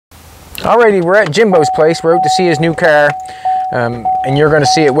Alrighty, we're at Jimbo's place. We're out to see his new car, and you're going to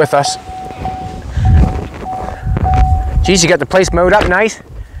see it with us. Geez, you got the place mowed up nice.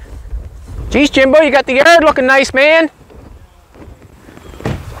 Geez, Jimbo, you got the yard looking nice, man.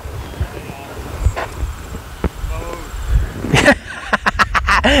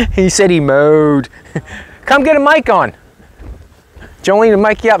 He said he mowed. Come get a mic on. Jolene will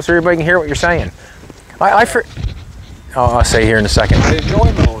mic you up so everybody can hear what you're saying. I'll say here in a second. I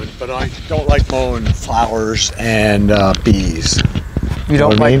enjoy mowing, but I don't like mowing flowers and bees. You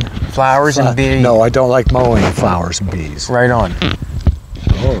don't like flowers and bees? No, I don't like mowing flowers and bees. Right on.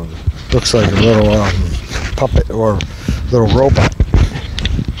 Oh, looks like a little puppet or little robot.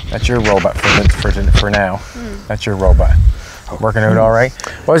 That's your robot for now. That's your robot. Working out all right.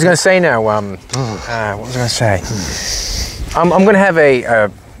 What I was going to say now, what was I going to say? I'm going to have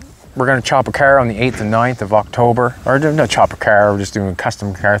we're going to chop a car on the 8th and 9th of October. Or not chop a car, we're just doing a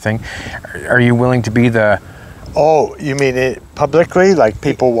custom car thing. Are you willing to be the... Oh, you mean it publicly, like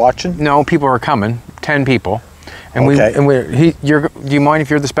people watching? No, people are coming, 10 people. And okay. Do you mind if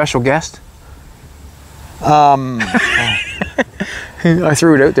you're the special guest? I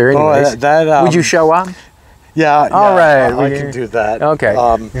threw it out there anyways. Would you show up? Yeah, all right. I can do that. Okay.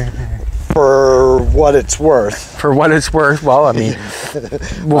 For what it's worth. For what it's worth. Well, I mean,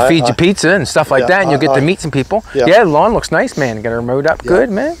 we'll feed you pizza and stuff like that, and you'll get to meet some people. Yeah, the lawn looks nice, man. Got her mowed up good,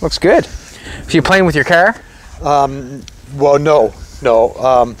 man. Looks good. So you playing with your car? Well, no.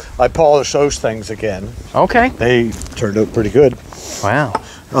 I polished those things again. Okay. They turned out pretty good. Wow.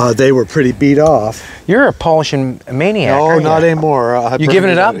 They were pretty beat off. You're a polishing maniac. No, not anymore. You giving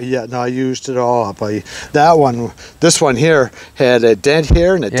it up? Yeah, no, I used it all up. This one here had a dent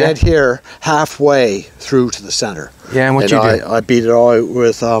here and a dent here halfway through to the center. Yeah, and what you do? I beat it all out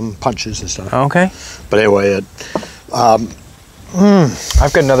with punches and stuff. Okay. But anyway,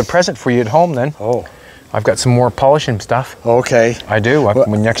 I've got another present for you at home then. Oh. I've got some more polishing stuff. Okay. I do.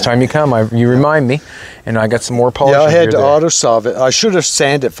 When next time you come, you remind me, and I got some more polishing. Yeah, I had to auto-solve it. I should have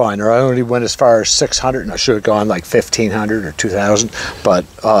sanded it finer. I only went as far as 600, and I should have gone like 1,500 or 2,000. But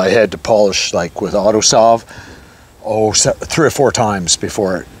I had to polish like with auto-solve, 3 or 4 times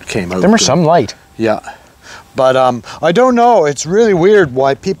before it came out. Them are some light. Yeah, but I don't know. It's really weird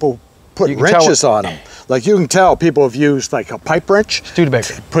why people put wrenches on them. Like you can tell, people have used like a pipe wrench.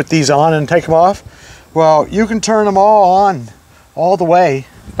 Studebaker. Put these on and take them off. Well, you can turn them all on, all the way.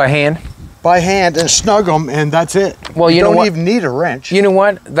 By hand? By hand and snug them, and that's it. Well, you don't even need a wrench. You know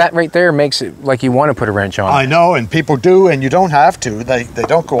what? That right there makes it like you want to put a wrench on. I know, and people do, and you don't have to. They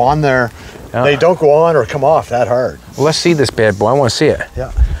don't go on there. They don't go on or come off that hard. Well, let's see this bad boy. I want to see it.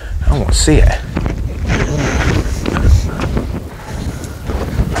 Yeah. I want to see it.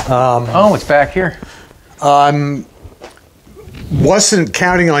 Oh, it's back here. Wasn't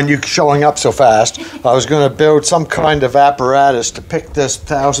counting on you showing up so fast. I was going to build some kind of apparatus to pick this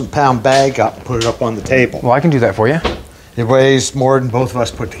 1,000-pound bag up and put it up on the table. Well, I can do that for you. It weighs more than both of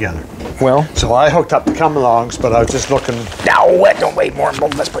us put together. Well. So I hooked up the come-alongs, but I was just looking. No, it don't weigh more than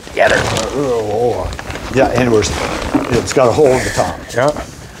both of us put together. Yeah, and it's got a hole in the top. Yeah.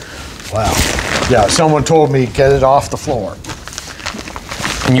 Wow. Yeah, someone told me get it off the floor.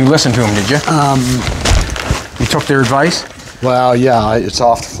 And you listened to them, did you? You took their advice? Well, yeah, it's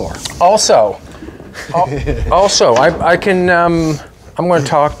off the floor. Also, I can, I'm going to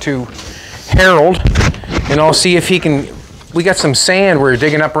talk to Harold, and I'll see if he can, we got some sand we're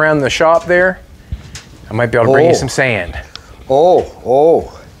digging up around the shop there. I might be able to bring you some sand.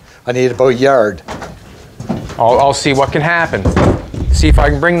 I need about a yard. I'll see what can happen. See if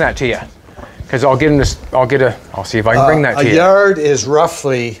I can bring that to you. Because I'll see if I can bring that to you. A yard is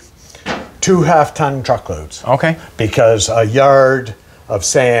roughly 2 half-ton truckloads. Okay. Because a yard of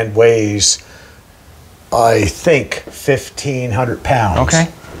sand weighs, I think, 1,500 pounds.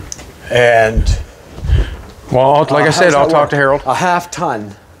 Okay. And well, like I said, I'll talk to Harold. A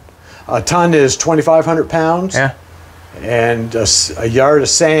half-ton. A ton is 2,500 pounds. Yeah. And a yard of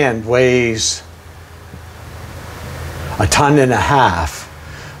sand weighs 1.5 tons.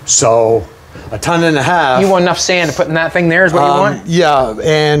 So 1.5 tons. You want enough sand to put in that thing there is what you want? Yeah,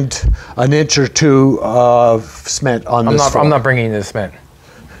 and 1 inch or 2 of cement on this floor. I'm not bringing you the cement.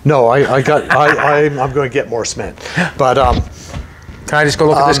 No, I'm going to get more cement. But can I just go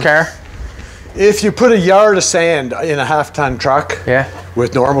look at this car? If you put a yard of sand in a half-ton truck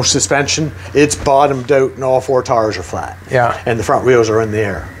with normal suspension, it's bottomed out and all 4 tires are flat. Yeah. And the front wheels are in the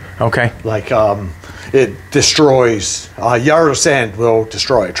air. Okay. Like it destroys, a yard of sand will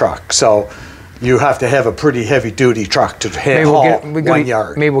destroy a truck. So you have to have a pretty heavy-duty truck to haul 1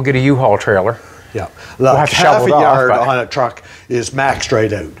 yard. Maybe we'll get a U-Haul trailer Yeah, We'll like have to half shovel a it off, yard but- on a truck is max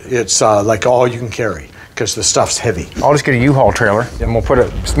straight out. It's like all you can carry because the stuff's heavy. I'll just get a U-Haul trailer and we'll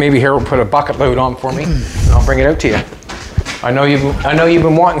put maybe Harold will put a bucket load on for me and I'll bring it out to you. I know you've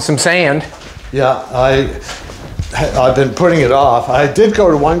been wanting some sand. Yeah, I've been putting it off. I did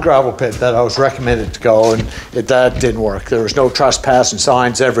go to one gravel pit that I was recommended to go, and that didn't work. There was no trespassing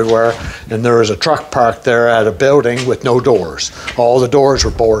signs everywhere, and there was a truck parked there at a building with no doors. All the doors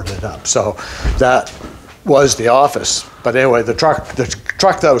were boarded up, so that was the office. But anyway, the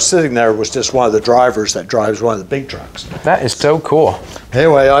truck that was sitting there was just one of the drivers that drives one of the big trucks. That is so cool.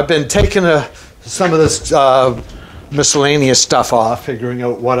 Anyway, I've been taking some of this miscellaneous stuff off, figuring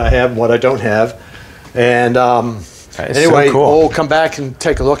out what I have and what I don't have. And anyway, so cool. we'll come back and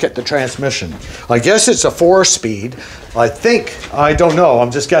take a look at the transmission. I guess it's a 4-speed. I don't know,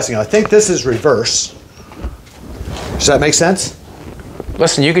 I'm just guessing. I think this is reverse. Does that make sense?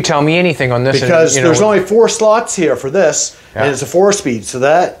 Listen, you could tell me anything on this. Because and, there's only 4 slots here for this, Yeah. and it's a 4-speed, so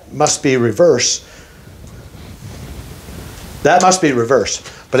that must be reverse. That must be reverse.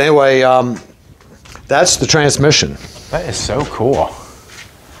 But anyway, that's the transmission. That is so cool.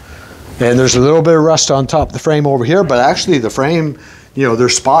 And there's a little bit of rust on top of the frame over here, but actually the frame,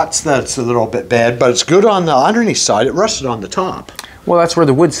 there's spots that's a little bit bad, but it's good on the underneath side. It rusted on the top. Well, that's where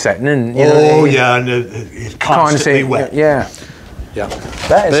the wood's setting in. Yeah, and it's constantly wet. Yeah. Yeah.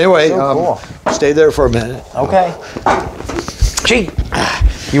 That is But anyway, so cool. stay there for a minute. Okay. Gee,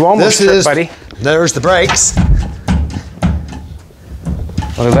 you almost tripped, buddy. There's the brakes.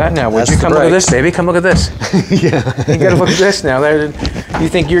 Look at that now. Would That's you the come look at brakes. this, baby? Come look at this. Yeah. You gotta look at this now. You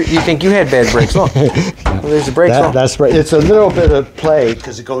think you had bad brakes? Look. Well, there's the brakes. Look. That's right. It's a little bit of play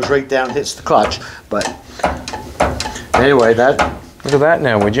because it goes right down, hits the clutch. But anyway, Look at that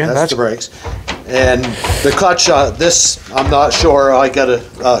now, would you? that's the brakes. And the clutch, this, I'm not sure. I got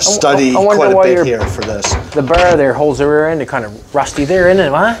to study I wonder quite a why bit you're- here for this. The bar there holds the rear end. It's kind of rusty there, isn't it?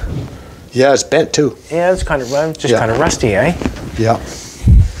 Huh? Yeah, it's bent too. Yeah, it's kind of Yeah. kind of rusty, eh? Yeah.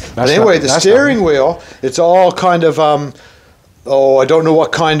 But That's anyway, not- the that's steering wheel, it's all kind of, I don't know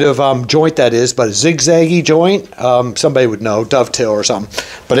what kind of joint that is, but a zigzaggy joint. Somebody would know, dovetail or something.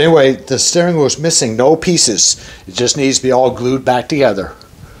 But anyway, the steering wheel is missing no pieces. It just needs to be all glued back together.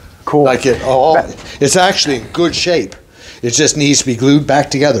 Cool. Like it's actually in good shape. It just needs to be glued back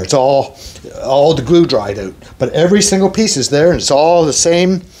together. It's all the glue dried out. But every single piece is there, and it's all the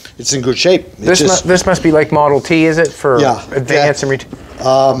same. It's in good shape. This must be like Model T, is it? For Yeah, advance and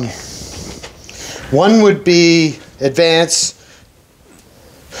one would be advance.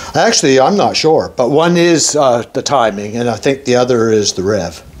 Actually, I'm not sure, but one is the timing, and I think the other is the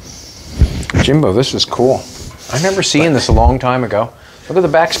rev. Jimbo, this is cool. I remember seeing this a long time ago. Look at the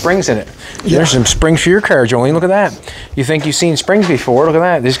back springs in it. Yeah. There's some springs for your car, Jolene. Look at that. You think you've seen springs before? Look at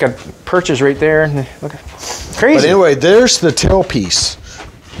that. They just got perches right there. Look, crazy. But anyway, there's the tailpiece.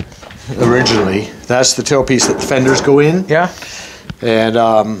 Originally, that's the tailpiece that the fenders go in. Yeah. And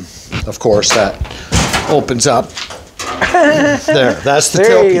of course that opens up. There, that's the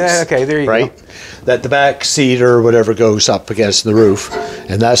tailpiece. Okay, there you right? Go. That the back seat or whatever goes up against the roof,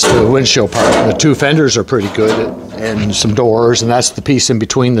 and that's the windshield part. The 2 fenders are pretty good, and some doors, and that's the piece in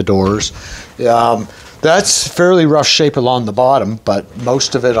between the doors. That's fairly rough shape along the bottom, but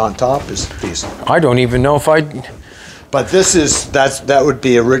most of it on top is decent. I don't even know if But that would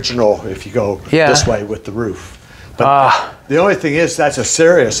be original if you go this way with the roof. But the only thing is that's a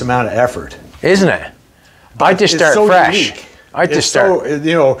serious amount of effort. Isn't it? I just start so fresh. Unique. I just start. So,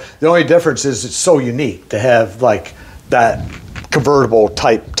 the only difference is it's so unique to have like that convertible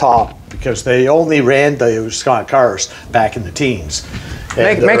type top because they only ran those kind of cars back in the teens.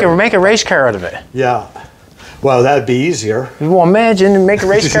 Make a race car out of it. Yeah. Well, that'd be easier. Well, imagine and make a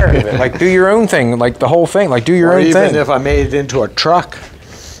race car out of it. Like do your own thing, like the whole thing. Like do your own thing. Even if I made it into a truck,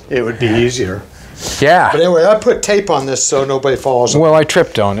 it would be easier. Yeah. But anyway, I put tape on this so nobody falls. Well, I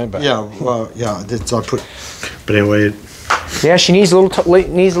tripped on it, but yeah, well, yeah, I put. But anyway, yeah, she needs a little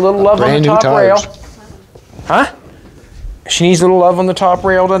love on the top rail. Huh? She needs a little love on the top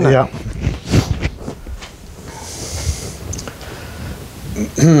rail, doesn't it? Yeah.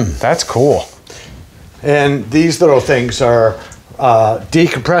 That's cool. And these little things are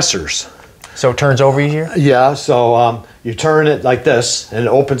decompressors. So it turns over easier? Yeah, so you turn it like this, and it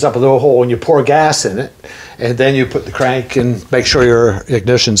opens up a little hole, and you pour gas in it, and then you put the crank and make sure your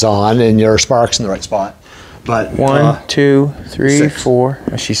ignition's on and your spark's in the right spot. But 1, 2, 3, 6. 4.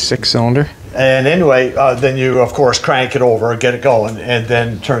 She's 6-cylinder. And anyway, then you, of course, crank it over, get it going, and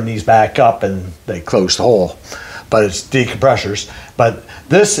then turn these back up, and they close the hole. But it's decompressors. But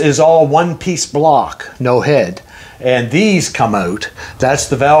this is all one-piece block, no head. And these come out. That's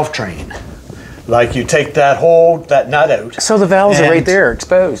the valve train. Like you take that nut out. So the valves are right there,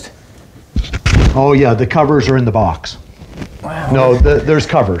 exposed. Oh yeah, the covers are in the box. Wow. No, there's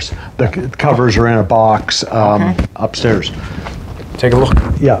covers. The covers are in a box upstairs. Take a look.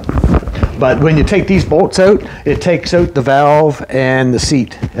 Yeah. But when you take these bolts out, it takes out the valve and the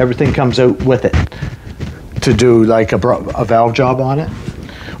seat. Everything comes out with it to do like a valve job on it.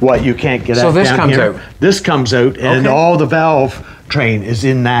 What you can't get out. So this comes out. This comes out, and all the valve train is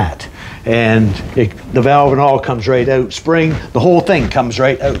in that. And the valve and all comes right out. Spring, the whole thing comes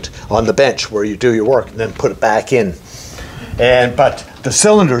right out on the bench where you do your work, and then put it back in. But the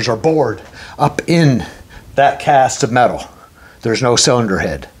cylinders are bored up in that cast of metal. There's no cylinder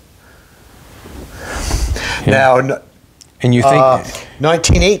head. Yeah. Now, and you think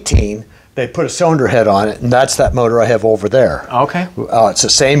 1918, they put a cylinder head on it, and that's that motor I have over there. Okay. It's the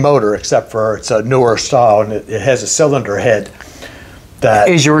same motor, except for it's a newer style, and it has a cylinder head. That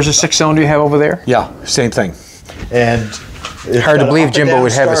is yours a 6-cylinder you have over there? Yeah, same thing. And it's hard to believe Jimbo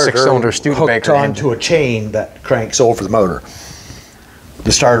would have a 6-cylinder Studebaker hooked onto a chain that cranks over the motor.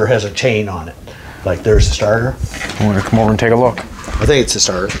 The starter has a chain on it. Like there's the starter. I want to come over and take a look. I think it's a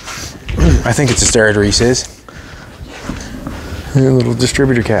starter. I think it's a starter, he says. A little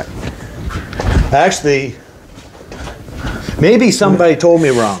distributor cap. Actually, maybe somebody told me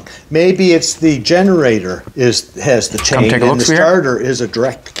wrong. Maybe it's the generator has the chain, and the starter is a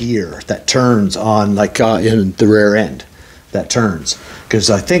direct gear that turns on, like in the rear end, that turns. Because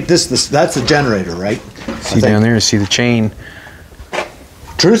I think that's the generator, right? See down there, see the chain.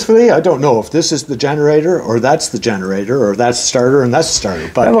 Truthfully, I don't know if this is the generator, or that's the generator, or that's the starter, and that's the starter.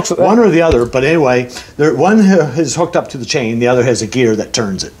 But one or the other. But anyway, one is hooked up to the chain, the other has a gear that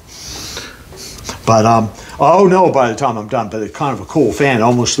turns it. But I'll know by the time I'm done. But it's kind of a cool fan. It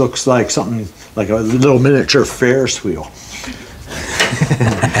almost looks like something like a little miniature Ferris wheel.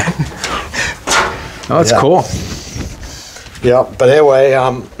 Oh, that's cool. Yeah, but anyway,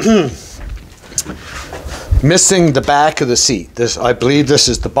 missing the back of the seat. I believe this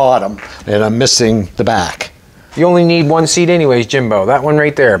is the bottom, and I'm missing the back. You only need one seat anyways, Jimbo. That one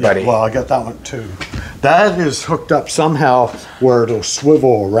right there, buddy. Well, I got that one too. That is hooked up somehow where it'll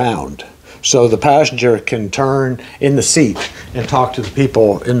swivel around. So the passenger can turn in the seat and talk to the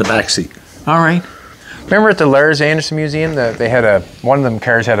people in the back seat. All right. Remember at the Lars Anderson Museum, they had one of them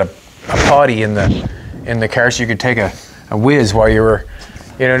cars had a potty in the car, so you could take a whiz while you were,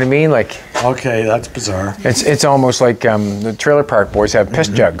 you know what I mean? Like. Okay, that's bizarre. It's almost like the trailer park boys have piss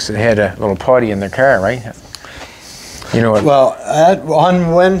jugs. They had a little potty in their car, right? You know what? Well,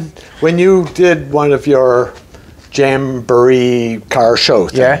 when you did one of your jamboree car show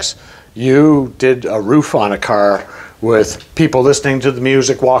things, you did a roof on a car with people listening to the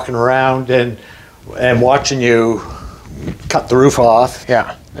music, walking around, and watching you cut the roof off.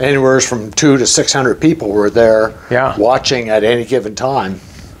 Yeah. Anywhere from 200 to 600 people were there watching at any given time.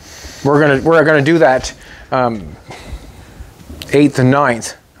 We're gonna do that 8th and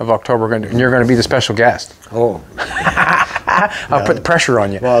 9th of October, and you're gonna be the special guest. Oh. I'll put the pressure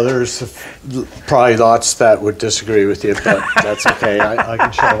on you. Well, there's probably lots that would disagree with you, but that's okay. I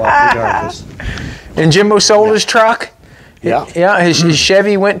can show up regardless. And Jimbo sold his truck. Yeah. Yeah, his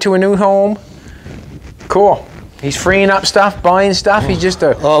Chevy went to a new home. Cool. He's freeing up stuff, buying stuff. He's just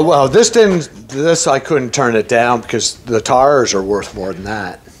a. Oh well, this I couldn't turn it down because the tires are worth more than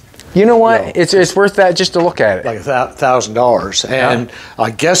that. You know what? You know, it's worth that just to look at it. Like $1,000, and I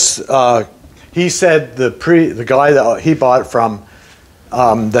guess he said the guy that he bought it from,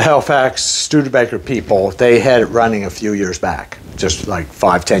 the Halifax Studebaker people, they had it running a few years back, just like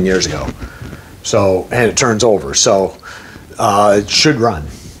 5-10 years ago. So, and it turns over, so it should run.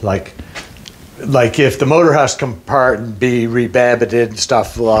 Like if the motor has to come apart and be rebabbited and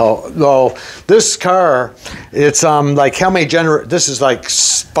stuff, well, this car, it's like how many this is like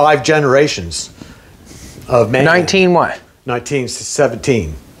 5 generations of man. 19 what?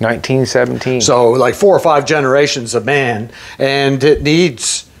 1917. 1917. So like 4 or 5 generations of man, and it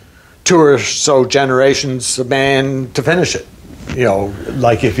needs 2 or so generations of man to finish it. You know,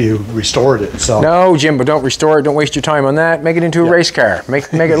 like if you restored it. So no, Jimbo, don't restore it. Don't waste your time on that. Make it into a race car.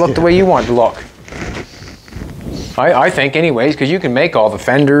 Make it look the way you want it to look. I think, anyways, because you can make all the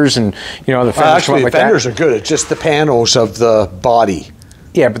fenders and the fenders. Actually, the fenders are good. It's just the panels of the body.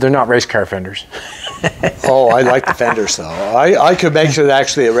 Yeah, but they're not race car fenders. Oh, I like the fenders though. I could make it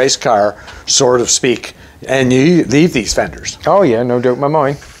actually a race car, sort of speak, and you leave these fenders. Oh yeah, no doubt in my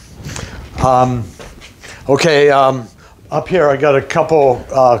mind. Okay. Up here, I got a couple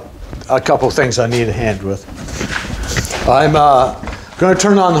things I need a hand with. I'm going to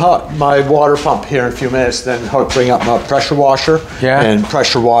turn on my water pump here in a few minutes, then bring up my pressure washer and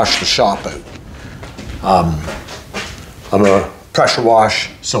pressure wash the shop out. I'm gonna pressure wash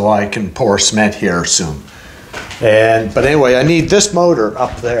so I can pour cement here soon. But anyway, I need this motor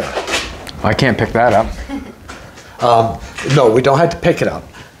up there. I can't pick that up. No, we don't have to pick it up.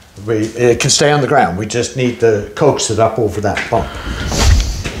 It can stay on the ground. We just need to coax it up over that bump.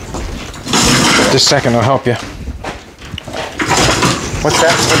 Just a second, I'll help you. What's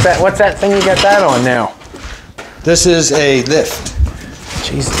that thing you got that on now? This is a lift.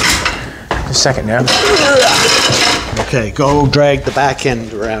 Jesus. Just a second now. Okay, go drag the back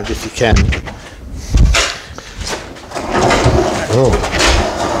end around if you can. Oh.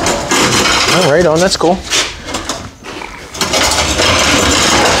 All right, on, that's cool.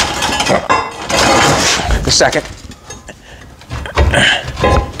 Just a second.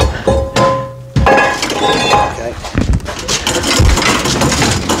 Okay.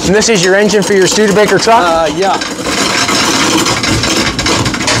 And this is your engine for your Studebaker truck? Yeah.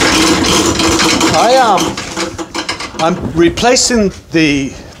 I'm replacing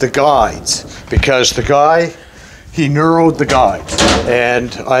the guides because the guy, he knurled the guides,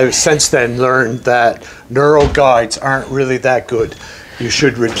 and I've since then learned that knurled guides aren't really that good. You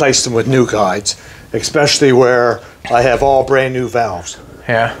should replace them with new guides, especially where I have all brand new valves.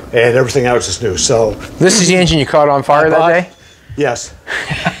 Yeah. And everything else is new. So this is the engine you caught on fire that day? Yes.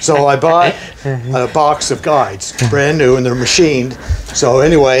 So I bought a box of guides, brand new, and they're machined. So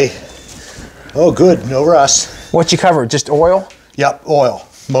anyway, oh good, no rust. What you cover? Just oil? Yep, oil,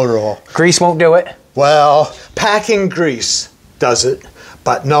 motor oil. Grease won't do it? Well, packing grease does it,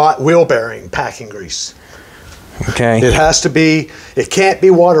 but not wheel bearing packing grease. Okay. It has to be, it can't be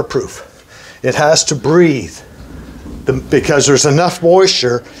waterproof. It has to breathe because there's enough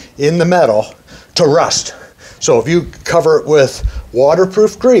moisture in the metal to rust. So if you cover it with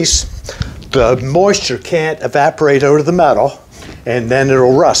waterproof grease, the moisture can't evaporate out of the metal and then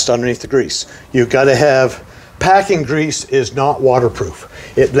it'll rust underneath the grease. You've got to have, packing grease is not waterproof.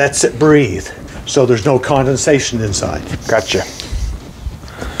 It lets it breathe, so there's no condensation inside. Gotcha.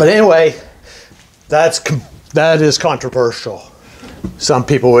 But anyway, that is controversial. Some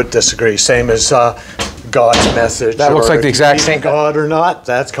people would disagree, same as God's message. That looks like the exact same. God or not,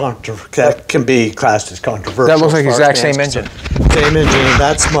 that can be classed as controversial. That looks like the exact same engine. Same engine.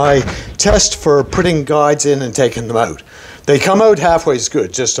 That's my test for putting guides in and taking them out. They come out halfway as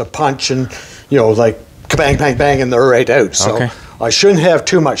good, just a punch and, you know, like bang, bang, bang, and they're right out. So okay. I shouldn't have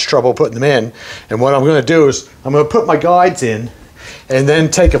too much trouble putting them in. And what I'm going to do is I'm going to put my guides in and then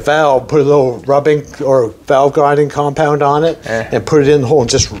take a valve, put a little rubbing or valve grinding compound on it and put it in the hole and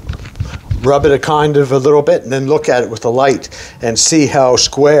just rub it a little bit and then look at it with the light and see how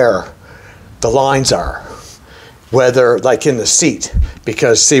square the lines are, whether like in the seat,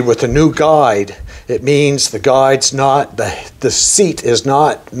 because see with the new guide, it means the guide's not, the seat is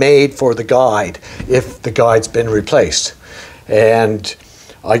not made for the guide if the guide's been replaced. And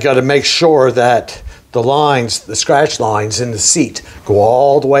I got to make sure that the lines, the scratch lines in the seat go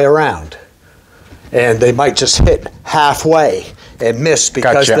all the way around. And they might just hit halfway and miss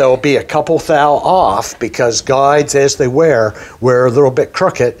because there'll be a couple thou off because guides as they wear a little bit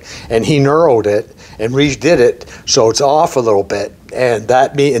crooked, and he knurled it and redid it so it's off a little bit, and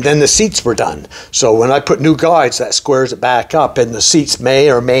then the seats were done. So when I put new guides, that squares it back up, and the seats may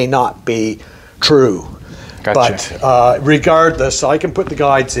or may not be true. Gotcha. But regardless, I can put the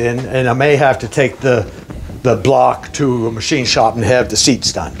guides in, and I may have to take the block to a machine shop and have the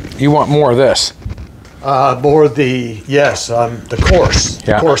seats done. You want more of this? More the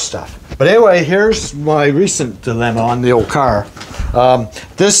coarse stuff. But anyway, here's my recent dilemma on the old car.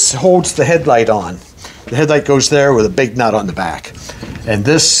 This holds the headlight on. The headlight goes there with a big nut on the back. And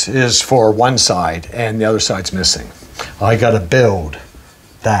this is for one side, and the other side's missing. I got to build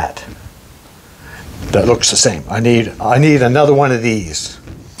that. That looks the same. I need another one of these.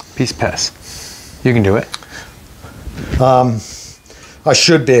 Piece of piss. You can do it. I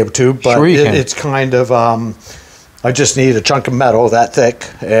should be able to, but it's kind of, I just need a chunk of metal that thick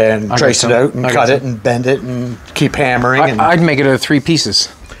and trace it out and cut it and bend it and keep hammering. I'd make it out of 3 pieces.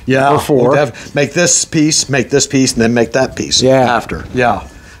 Yeah. Or 4. Make this piece, and then make that piece after. Yeah,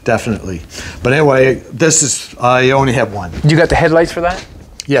 definitely. But anyway, I only have one. You got the headlights for that?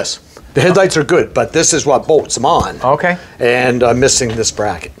 Yes. The headlights are good, but this is what bolts them on. Okay. And I'm missing this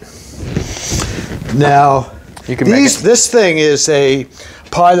bracket. Now, you can this thing is a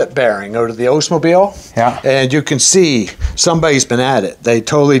pilot bearing out of the Oldsmobile. Yeah. And you can see somebody's been at it. They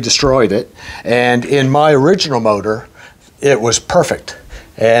totally destroyed it. And in my original motor, it was perfect.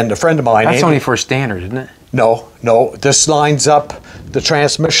 And a friend of mine... That's only for standard, isn't it? No. This lines up the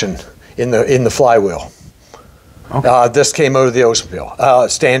transmission in the flywheel. Okay. This came out of the Oldsmobile,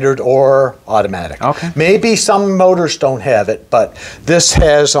 standard or automatic. Okay. Maybe some motors don't have it, but this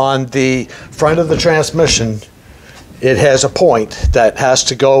has on the front of the transmission, it has a point that has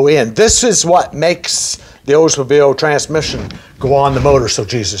to go in. This is what makes the Oldsmobile transmission go on the motor so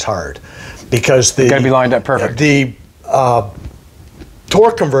Jesus hard, because the Got to be lined up perfect. The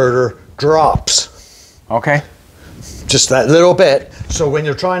torque converter drops. Okay. Just that little bit. So when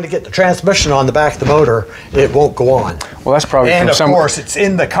you're trying to get the transmission on the back of the motor, it won't go on. Well, that's probably And from of someone. course, it's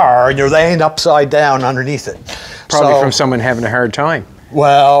in the car, and you're laying upside down underneath it. Probably So- from someone having a hard time.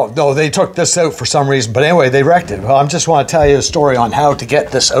 Well, no, they took this out for some reason. But anyway, they wrecked it. Well, I just want to tell you a story on how to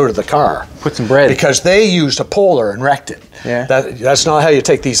get this out of the car. Put some bread. Because they used a puller and wrecked it. Yeah. That's not how you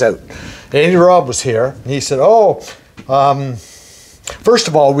take these out. Andy Robb was here, and he said, first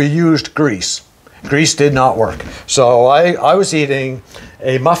of all, we used grease. Grease did not work. So I was eating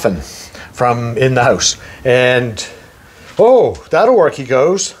a muffin from in the house. And, that'll work, he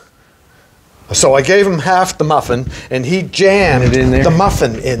goes. So I gave him half the muffin, and he jammed It in there? the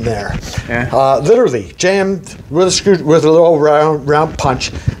muffin in there. Yeah. Literally jammed with a screw, with a little round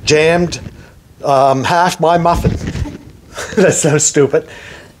punch, jammed half my muffin. That sounds stupid.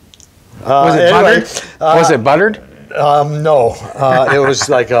 Was it anyway, buttered? Was it buttered? No, it was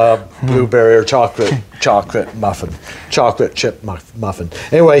like a blueberry or chocolate muffin, chocolate chip muffin.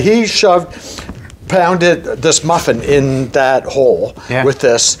 Anyway, he pounded this muffin in that hole with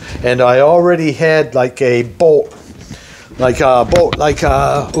this, and I already had like a bolt, like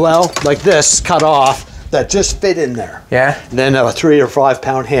this cut off that just fit in there. Yeah. And then a 3 or 5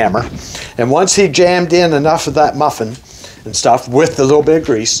 pound hammer, and once he jammed in enough of that muffin and stuff with a little bit of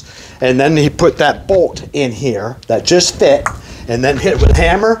grease, and then he put that bolt in here that just fit, and then hit with a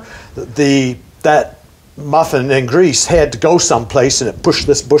hammer, that muffin and grease had to go someplace, and it pushed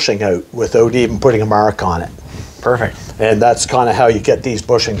this bushing out without even putting a mark on it. Perfect. And that's kind of how you get these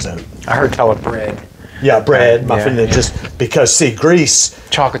bushings out. I heard tell of bread. Yeah, bread, muffin, yeah. just because, see, grease,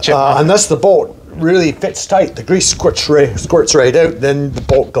 Chocolate chip. unless the bolt really fits tight, the grease squirts right out, then the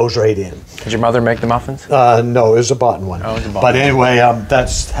bolt goes right in. Did your mother make the muffins? No, it was a button one. Oh, it was a button But anyway,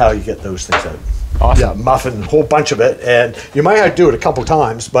 that's how you get those things out. Awesome. Yeah, muffin, a whole bunch of it, and you might have to do it a couple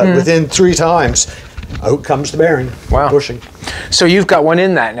times, but within 3 times, out comes the bearing. Wow. Bushing. So you've got one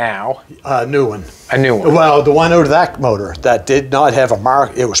in that now. A new one. A new one. Well, the one out of that motor that did not have a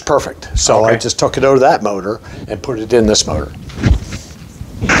mark, it was perfect. So I Okay. just took it out of that motor and put it in this motor.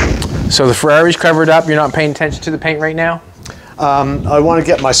 So the Ferrari's covered up. You're not paying attention to the paint right now? I want to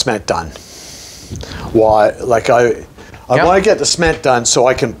get my cement done. Why? Like I want to get the cement done so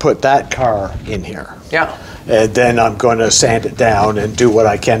I can put that car in here. Yeah. And then I'm going to sand it down and do what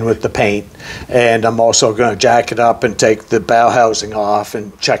I can with the paint. And I'm also going to jack it up and take the bow housing off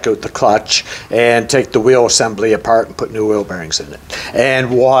and check out the clutch and take the wheel assembly apart and put new wheel bearings in it. And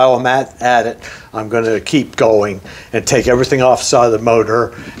while I'm at it, I'm going to keep going and take everything off the side of the motor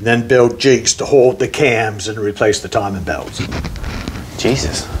and then build jigs to hold the cams and replace the timing belts.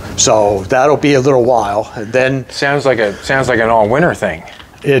 Jesus. So that'll be a little while. And then Sounds like an all-winter thing.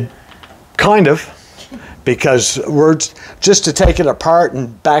 it kind of, because we're just to take it apart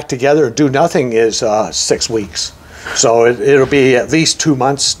and back together and do nothing is 6 weeks. So it'll be at least 2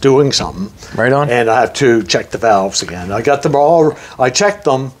 months doing something. Right on. And I have to check the valves again. I got them all, I checked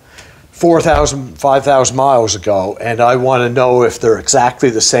them 4,000, 5,000 miles ago, and I want to know if they're exactly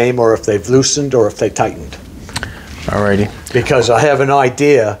the same or if they've loosened or if they tightened. Alrighty. Because I have an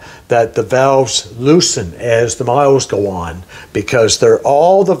idea that the valves loosen as the miles go on, because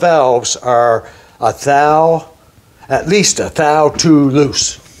all the valves are at least a thou too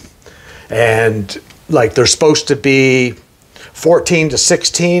loose. And like they're supposed to be 14 to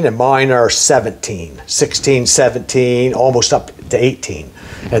 16, and mine are 17, 16, 17, almost up to 18.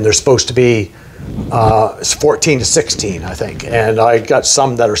 And they're supposed to be 14 to 16, I think. And I got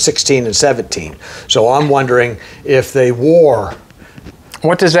some that are 16 and 17. So I'm wondering if they wore.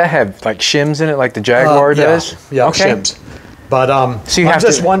 What does that have? Like shims in it, like the Jaguar does? Yeah, Okay. shims. But So you I'm have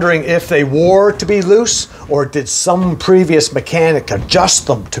just to- wondering if they wore to be loose, or did some previous mechanic adjust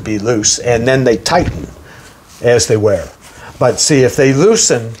them to be loose and then they tighten as they wear. But see, if they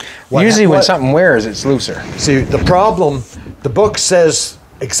loosen, Usually when something wears, it's looser. See, the problem, the book says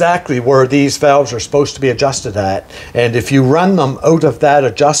exactly where these valves are supposed to be adjusted at, and if you run them out of that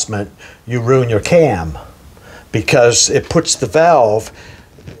adjustment, you ruin your cam, because it puts the valve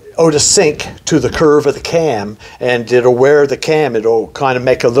out of sync to the curve of the cam, and it'll wear the cam. It'll kind of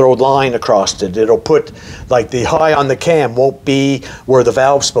make a little line across it. It'll put, like, the high on the cam won't be where the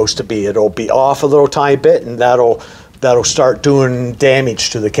valve's supposed to be. It'll be off a little tiny bit, and that'll that'll start doing damage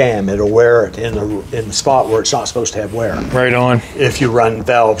to the cam. It'll wear it in the spot where it's not supposed to have wear. Right on. If you run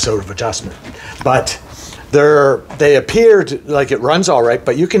valves out of adjustment. But they appear like it runs all right,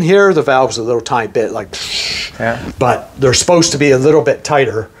 but you can hear the valves a little tiny bit, like, yeah. But they're supposed to be a little bit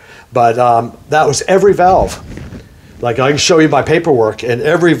tighter. But that was every valve. Like, I can show you my paperwork, and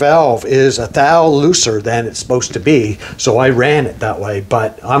every valve is a thou looser than it's supposed to be, so I ran it that way.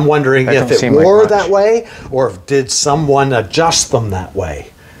 But I'm wondering if it wore that way, or did someone adjust them that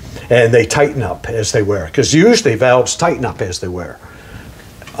way, and they tighten up as they wear. Because usually valves tighten up as they wear.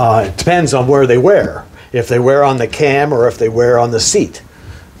 It depends on where they wear. If they wear on the cam or if they wear on the seat.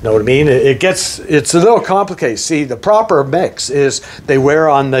 Know what I mean? It's a little complicated. See, the proper mix is they wear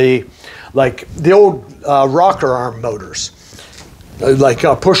on the old rocker arm motors, like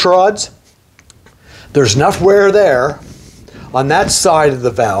push rods. There's enough wear there on that side of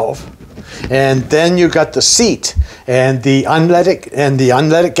the valve, and then you got the seat and the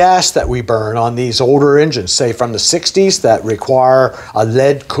unleaded gas that we burn on these older engines, say from the 60s, that require a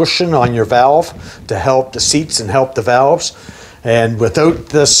lead cushion on your valve to help the seats and help the valves. And without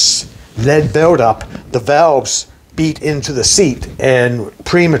this lead buildup, the valves beat into the seat and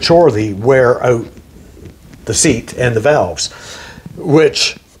prematurely wear out the seat and the valves,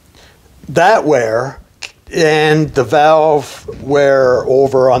 which that wear and the valve wear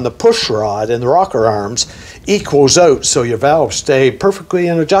over on the push rod and the rocker arms equals out, so your valves stay perfectly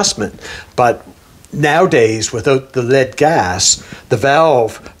in adjustment. But nowadays, without the lead gas, the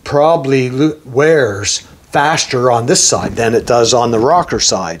valve probably wears faster on this side than it does on the rocker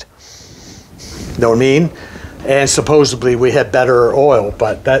side. Know what I mean? And supposedly we had better oil,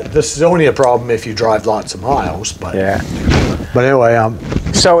 but this is only a problem if you drive lots of miles. But yeah. But anyway,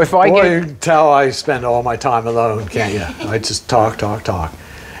 so if I you can tell I spend all my time alone, can't you? I just talk.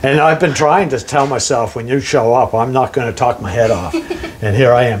 And I've been trying to tell myself, when you show up, I'm not going to talk my head off. And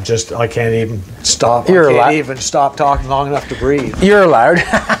here I am, I can't even stop. I can't even stop talking long enough to breathe. You're allowed.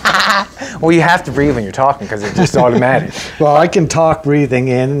 Well, you have to breathe when you're talking because it's just automatic. Well, I can talk breathing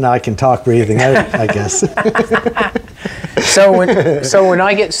in and I can talk breathing out, I guess. So when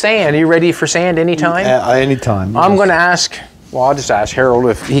I get sand, are you ready for sand anytime? Anytime. I'm going to ask, well, I'll just ask Harold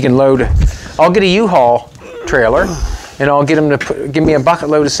if he can load. I'll get a U-Haul trailer and I'll get him to give me a bucket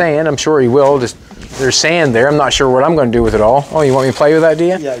load of sand. I'm sure he will. There's sand there. I'm not sure what I'm going to do with it all. Oh, you want me to play with that, do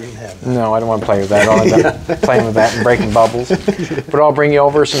you? Yeah, you can have it. No, I don't want to play with that. I'll end up playing with that and breaking bubbles. But I'll bring you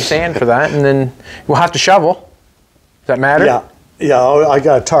over some sand for that, and then we'll have to shovel. Does that matter? Yeah, I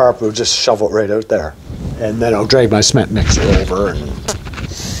got a tarp. We'll just shovel it right out there. And then I'll drag my cement mixer over and...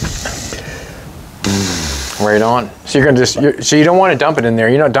 Right on. So you're gonna so you don't want to dump it in there.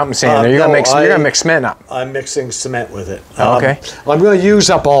 You're not dumping sand in there. You're gonna mix cement up. I'm mixing cement with it. Okay. I'm going to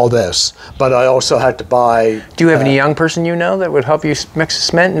use up all this, but I also had to buy. Do you have any young person you know that would help you mix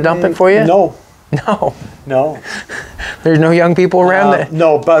cement and dump it for you? No. No. There's no young people around there?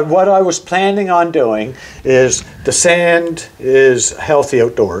 No, but what I was planning on doing is the sand is healthy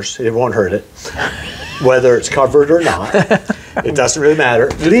outdoors. It won't hurt it, whether it's covered or not. It doesn't really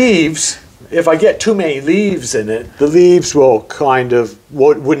matter. Leaves. If I get too many leaves in it, the leaves will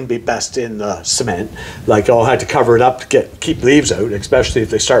wouldn't be best in the cement. Like, I'll have to cover it up to keep leaves out, especially if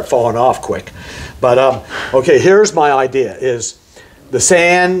they start falling off quick. But okay, here's my idea: is the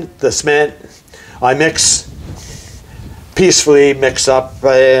sand, the cement, I peacefully mix up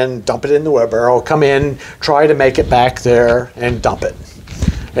and dump it in the wheelbarrow. Come in, try to make it back there, and dump it,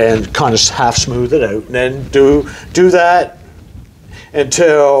 and kind of half smooth it out, and then do that.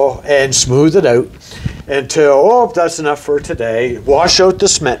 And smooth it out until, that's enough for today. Wash out the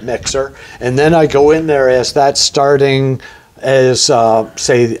cement mixer, and then I go in there as that's starting, as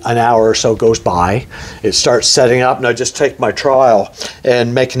say an hour or so goes by. It starts setting up, and I just take my trowel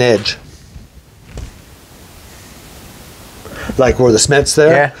and make an edge. Like where the cement's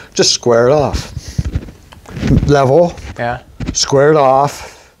there, yeah. Just square it off. Level, yeah. Square it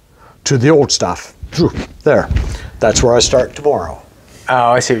off to the old stuff. There. That's where I start tomorrow.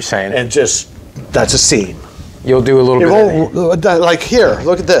 Oh, I see what you're saying. And that's a seam. You'll do a little bit. Like here,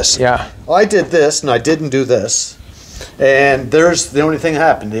 look at this. Yeah. I did this and I didn't do this. And there's the only thing that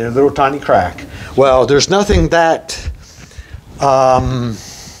happened, a little tiny crack. Well, there's nothing that,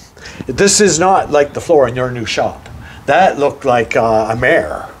 this is not like the floor in your new shop. That looked like a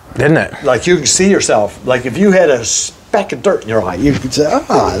mare. Didn't it? Like you can see yourself, like if you had a speck of dirt in your eye, you could say,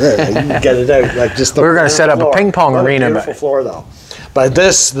 there, you can get it out. Like just we're going to set up a ping pong arena. Beautiful floor though. But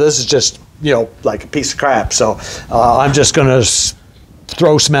this is just, like a piece of crap. So I'm just going to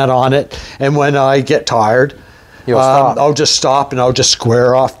throw cement on it. And when I get tired, You'll stop. I'll just stop and I'll just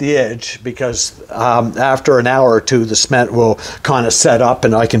square off the edge because after an hour or two, the cement will kind of set up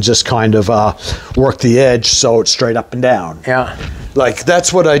and I can just kind of work the edge so it's straight up and down. Yeah. Like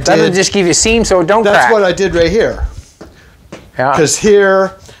that's what I did. That'll just give you a seam so it don't crack. That's what I did right here. Yeah. Because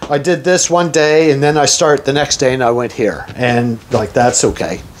here, I did this one day and then I start the next day and I went here. And like, that's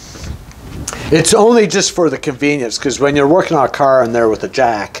okay. It's only just for the convenience because when you're working on a car in there with a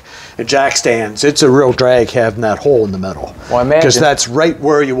jack and jack stands, it's a real drag having that hole in the middle. Well, I imagine. Because that's right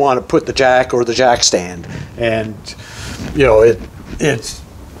where you want to put the jack or the jack stand. And, you know, it's,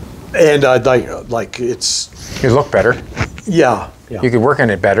 and I'd like it's. You look better. Yeah. You could work on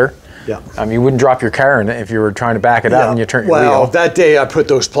it better. Yeah. You wouldn't drop your car in it if you were trying to back it up and you turn your wheel. Well, that day I put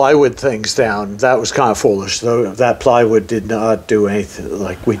those plywood things down. That was kind of foolish. Though that plywood did not do anything.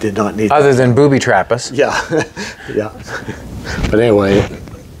 Like we did not need. Other than booby trap us. Yeah, yeah. But anyway.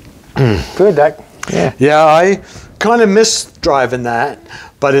 Good. Yeah. Yeah, I kind of miss driving that,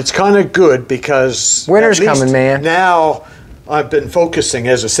 but it's kind of good because winter's coming, man. Now I've been focusing,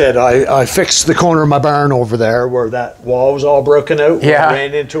 as I said, I fixed the corner of my barn over there where that wall was all broken out. Yeah. I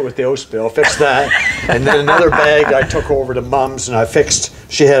ran into it with the oat spill, fixed that. And then another bag I took over to Mom's and I fixed,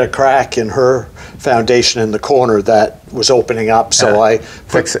 she had a crack in her foundation in the corner that was opening up. So I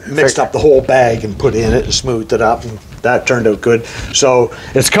mixed up the whole bag and put in it and smoothed it up and that turned out good. So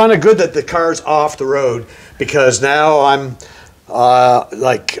it's kind of good that the car's off the road because now I'm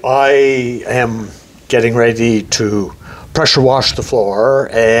I am getting ready to pressure wash the floor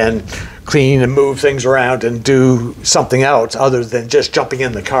and clean and move things around and do something else other than just jumping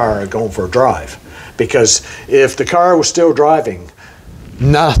in the car and going for a drive. Because if the car was still driving,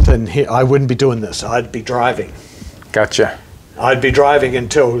 I wouldn't be doing this. I'd be driving. Gotcha. I'd be driving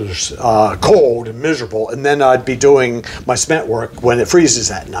until it was cold and miserable, and then I'd be doing my cement work when it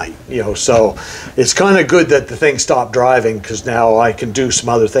freezes at night. You know, so it's kind of good that the thing stopped driving because now I can do some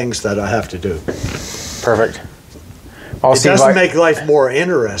other things that I have to do. Perfect. It doesn't make life more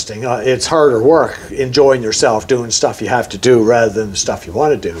interesting. It's harder work enjoying yourself doing stuff you have to do rather than the stuff you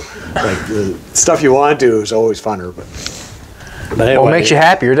want to do. Like the stuff you want to do is always funner. But anyway, well, it makes you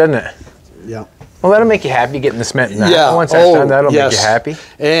happier, doesn't it? Yeah. Well, that'll make you happy getting the cement in that. Yeah. Once that's done, that'll make you happy.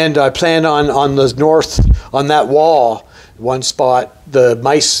 And I plan on the north, on that wall, one spot, the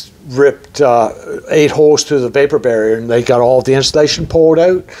mice ripped 8 holes through the vapor barrier and they got all the insulation pulled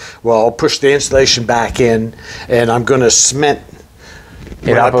out. Well, I'll push the insulation back in and I'm going to cement.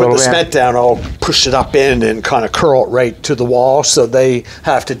 When I put the cement down, I'll push it up in and kind of curl it right to the wall so they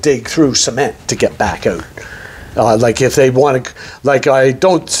have to dig through cement to get back out. Like if they want to, like I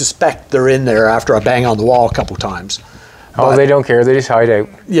don't suspect they're in there after I bang on the wall a couple times. Oh, they don't care. They just hide out.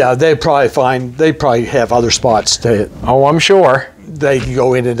 Yeah, they probably have other spots to. Oh, I'm sure. They can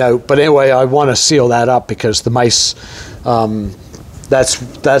go in and out. But anyway, I want to seal that up because the mice, that's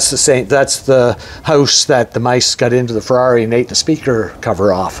the same. That's the house that the mice got into the Ferrari and ate the speaker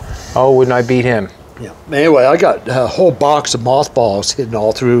cover off. Oh, wouldn't I beat him? Yeah. Anyway, I got a whole box of mothballs hidden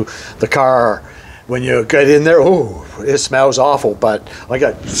all through the car. When you get in there, oh, it smells awful. But I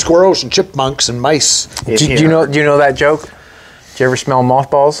got squirrels and chipmunks and mice in here. Do you know that joke? Did you ever smell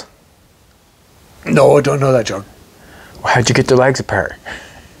mothballs? No, I don't know that joke. How'd you get their legs apart?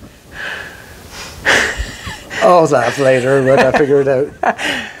 I'll laugh later when I figure it out.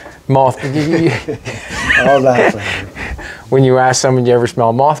 I'll laugh later. When you ask someone, do you ever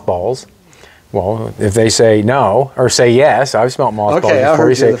smell mothballs? Well, if they say no or say yes, I've smelled mothballs before.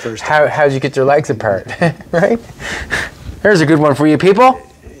 You say, how'd you get their legs apart? Right? There's a good one for you people.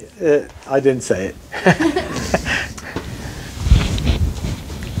 I didn't say it.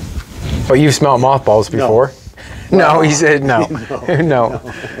 But you've smelled mothballs before. No, he said no. No.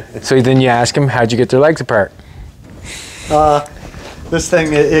 So then you ask him, how'd you get their legs apart? This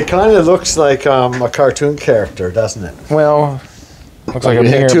thing, it kind of looks like a cartoon character, doesn't it? Well, looks like a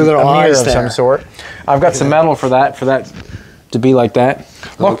mirror of some sort. I've got some metal for that to be like that.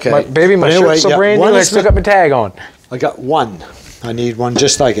 Look, okay. my shirt's so brand new, I still got my tag on. I got one. I need one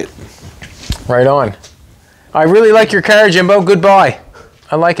just like it. Right on. I really like your car, Jimbo. Goodbye.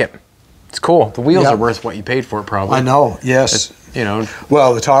 I like it. It's cool. The wheels are worth what you paid for it, probably. I know, yes. You know.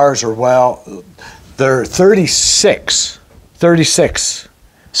 Well, the tires are, they're 36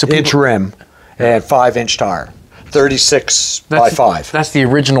 inch rim and 5-inch tire. 36 by 5. That's the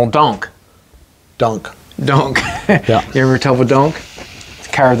original Donk. Dunk. Yeah. You ever tell the Donk? It's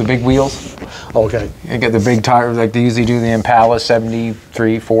a car with the big wheels. Okay. You get the big tire, like they usually do the Impala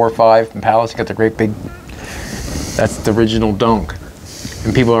 73, 4, 5 Impalas. You got the great big. That's the original Donk.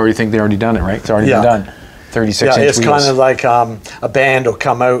 And people already think they already done it, right? It's already been done. 36 inch it's wheels. kind of like a band will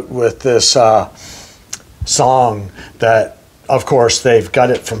come out with this song that, of course, they've got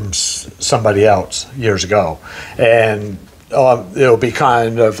it from somebody else years ago, and it'll be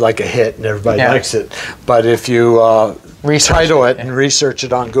kind of like a hit and everybody likes it. But if you title it and research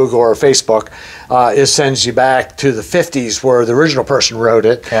it on Google or Facebook, it sends you back to the 50s where the original person wrote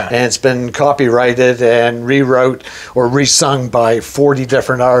it, and it's been copyrighted and rewrote or resung by 40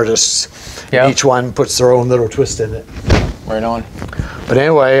 different artists. Each one puts their own little twist in it. Right on. But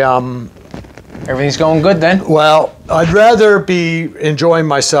anyway, everything's going good then? Well, I'd rather be enjoying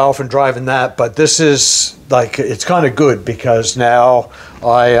myself and driving that, but this is like, it's kind of good because now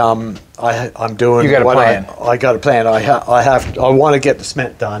I'm doing. You got a plan. I got a plan. I want to get the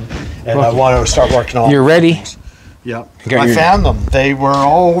cement done, and I want to start working on. You're ready. Things. Yep. I found them. They were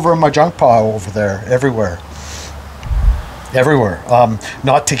all over my junk pile over there, everywhere. Everywhere.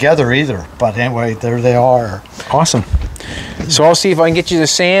 Not together either, but anyway, there they are. Awesome. So I'll see if I can get you the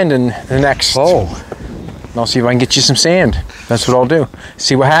sand in the next. Oh. I'll see if I can get you some sand. That's what I'll do.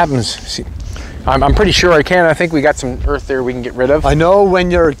 See what happens. See. I'm pretty sure I can. I think we got some earth there we can get rid of. I know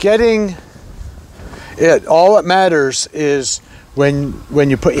when you're getting it, all that matters is when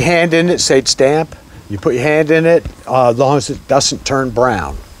you put your hand in it, say stamp, you put your hand in it, as long as it doesn't turn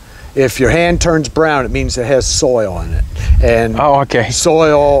brown. If your hand turns brown, it means it has soil in it. And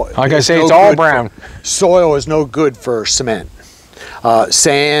soil, like I say, it's all brown. Soil is no good for cement.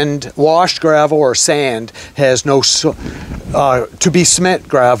 Sand, washed gravel or sand has no, to be cement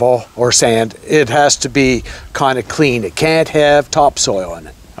gravel or sand, it has to be kind of clean. It can't have topsoil in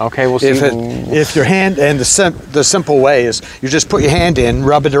it. Okay, we'll see. If your hand, and the simple way is you just put your hand in,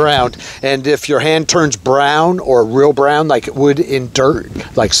 rub it around, and if your hand turns brown or real brown like it would in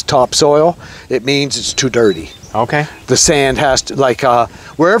dirt, like topsoil, it means it's too dirty. Okay. The sand has to, like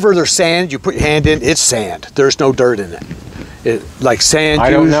wherever there's sand, you put your hand in, it's sand. There's no dirt in it. Like sand. I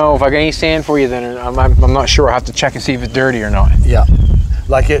don't know if I got any sand for you. Then I'm not sure. I'll have to check and see if it's dirty or not. Yeah.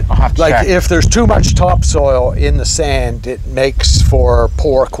 Like I'll have to check. If there's too much topsoil in the sand, it makes for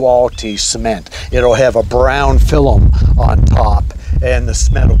poor quality cement. It'll have a brown film on top, and the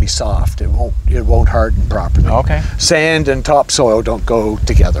cement will be soft. It won't harden properly. Okay. Sand and topsoil don't go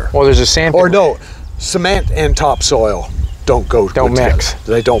together. Well, there's a sand. Or no, cement and topsoil don't go. Don't mix.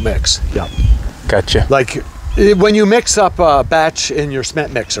 Together. They don't mix. Yeah. Gotcha. Like when you mix up a batch in your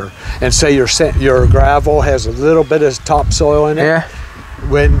cement mixer, and say your gravel has a little bit of topsoil in it. Yeah.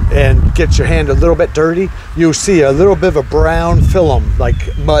 And get your hand a little bit dirty, you'll see a little bit of a brown film, like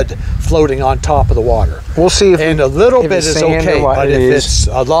mud, floating on top of the water. We'll see if a little bit is okay, but if it's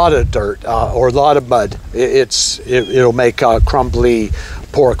a lot of dirt or a lot of mud, it'll make crumbly,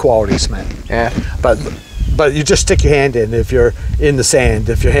 poor quality cement. Yeah. But you just stick your hand in if you're in the sand.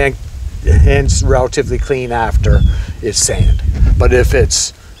 If your hand's relatively clean after, it's sand. But if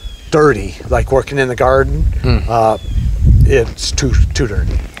it's dirty, like working in the garden, it's too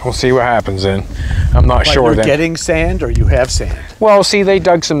dirty. We'll see what happens then. I'm not sure. You're getting sand, or you have sand? Well, see, they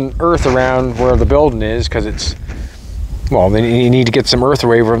dug some earth around where the building is because it's. Well, you need to get some earth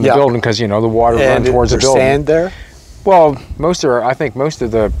away from the building because the water runs towards the building. Sand there? Well, I think most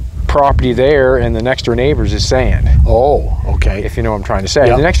of the property there and the next door neighbors is sand. Oh, okay. If you know what I'm trying to say.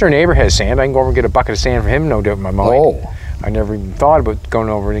 Yep. The next door neighbor has sand. I can go over and get a bucket of sand for him, no doubt in my mind. Oh. I never even thought about going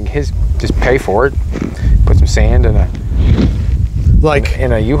over and just pay for it, put some sand in a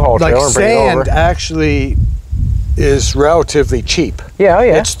U-Haul trailer and bring it over. Sand actually is relatively cheap. Yeah, oh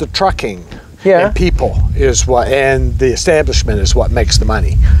yeah. It's the trucking and people and the establishment is what makes the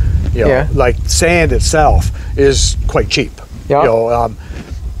money. Like sand itself is quite cheap. Yeah.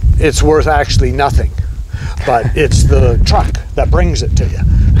 It's worth actually nothing, but it's the truck that brings it to you.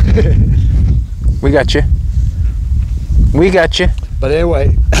 We got you. But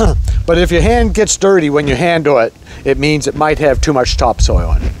anyway, but if your hand gets dirty when you handle it, it means it might have too much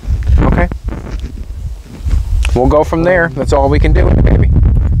topsoil in it. Okay. We'll go from there. That's all we can do, baby.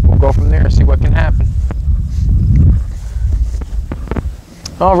 We'll go from there, see what can happen.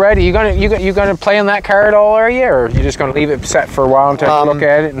 Alrighty, you gonna play on that car at all, are you, or you just gonna leave it set for a while and take a look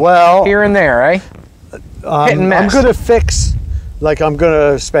at it? Well, here and there, eh? Hit and miss. I'm gonna fix. I'm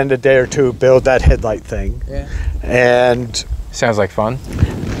gonna spend a day or two build that headlight thing. Yeah. And sounds like fun.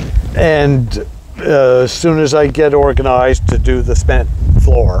 And as soon as I get organized to do the cement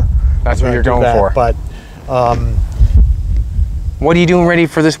floor, that's what you're going for. But what are you doing ready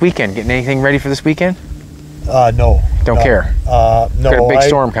for this weekend? Getting anything ready for this weekend? No. Don't care. No. Got a big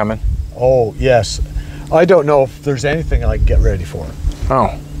storm coming. Oh yes. I don't know if there's anything I can get ready for.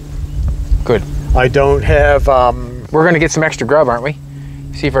 Oh. Good. I don't have. We're gonna get some extra grub, aren't we?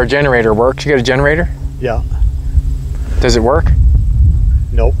 See if our generator works. You got a generator? Yeah. Does it work?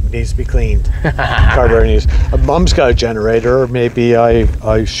 Nope, it needs to be cleaned. Carburetor needs. Mom's got a generator. Maybe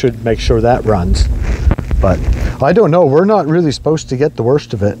I should make sure that runs. But I don't know. We're not really supposed to get the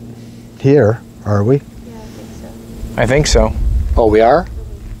worst of it here, are we? Yeah, I think so. I think so, Oh, we are?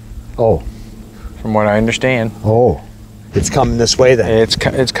 Oh. from what I understand. Oh. It's coming this way then.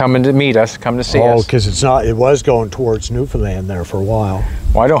 It's coming to meet us, come to see us. Oh, because it's not. It was going towards Newfoundland there for a while.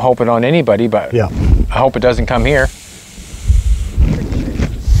 Well, I don't hope it on anybody, but Yeah. I hope it doesn't come here.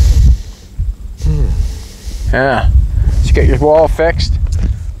 Yeah. Did you get your wall fixed?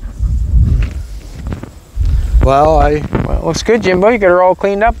 Well, Well, it looks good, Jimbo. You got her all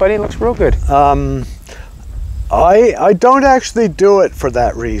cleaned up, buddy. It looks real good. I don't actually do it for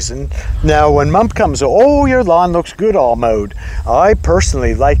that reason. Now, when Mom comes, oh, your lawn looks good all mowed. I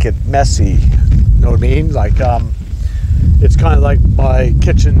personally like it messy. You know what I mean? Like, it's kind of like my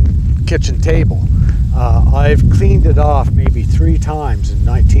kitchen table. I've cleaned it off maybe 3 times in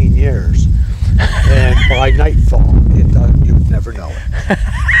 19 years. And by nightfall, you'd never know it.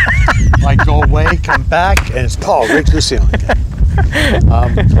 I go away, come back, and it's Paul right to the ceiling again.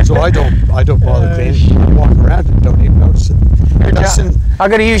 So I don't bother cleaning. I walk around and don't even notice it. I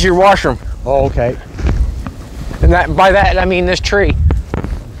got to use your washroom, Oh, okay. and by that I mean this tree.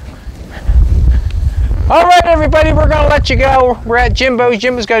 All right, everybody, we're gonna let you go. We're at Jimbo's.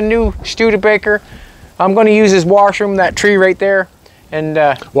 Jimbo's got a new Studebaker. I'm gonna use his washroom, that tree right there, and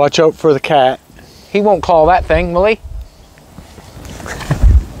Watch out for the cat. he won't claw that thing, will he?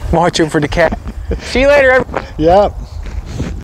 Watch out for the cat. See you later, everybody. Yep.